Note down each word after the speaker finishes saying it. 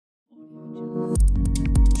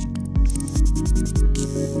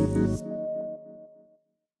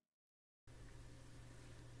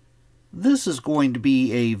this is going to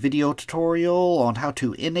be a video tutorial on how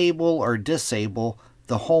to enable or disable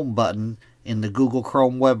the home button in the Google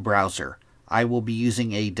Chrome web browser. I will be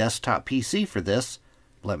using a desktop PC for this.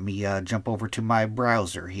 Let me jump over to my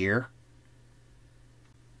browser here.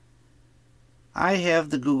 I have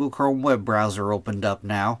the Google Chrome web browser opened up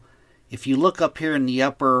now. If you look up here in the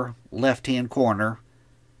upper left hand corner,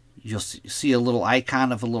 you'll see a little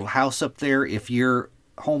icon of a little house up there. If your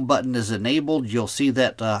home button is enabled, you'll see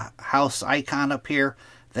that house icon up here.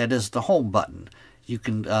 That is the home button. You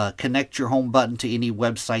can connect your home button to any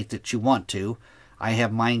website that you want to. I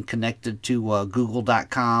have mine connected to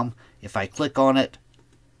google.com. If I click on it,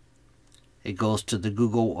 it goes to the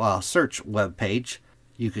Google search web page.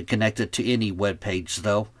 You can connect it to any web page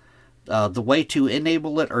though. The way to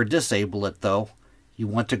enable it or disable it though, you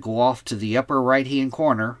want to go off to the upper right hand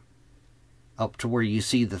corner up to where you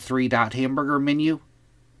see the 3-dot hamburger menu.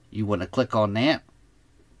 You want to click on that.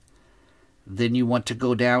 Then you want to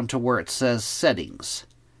go down to where it says settings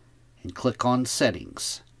and click on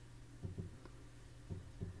settings.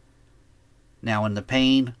 Now in the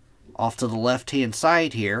pane off to the left hand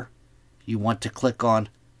side here, you want to click on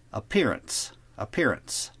appearance.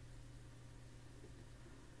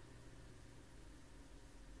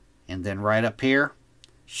 And then right up here,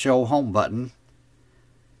 show home button.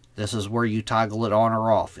 This is where you toggle it on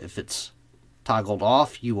or off. If it's toggled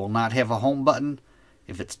off, you will not have a home button.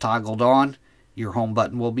 If it's toggled on, your home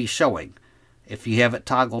button will be showing. If you have it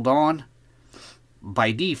toggled on,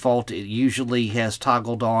 by default it usually has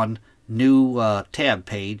toggled on new tab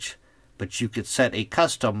page, but you could set a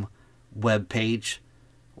custom web page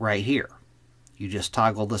right here. You just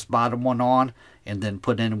toggle this bottom one on and then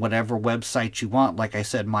put in whatever website you want. Like I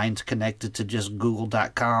said, mine's connected to just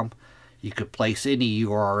google.com. You could place any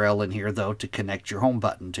URL in here though to connect your home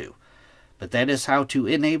button to. But that is how to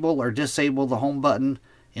enable or disable the home button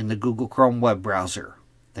in the Google Chrome web browser.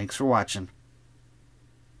 Thanks for watching.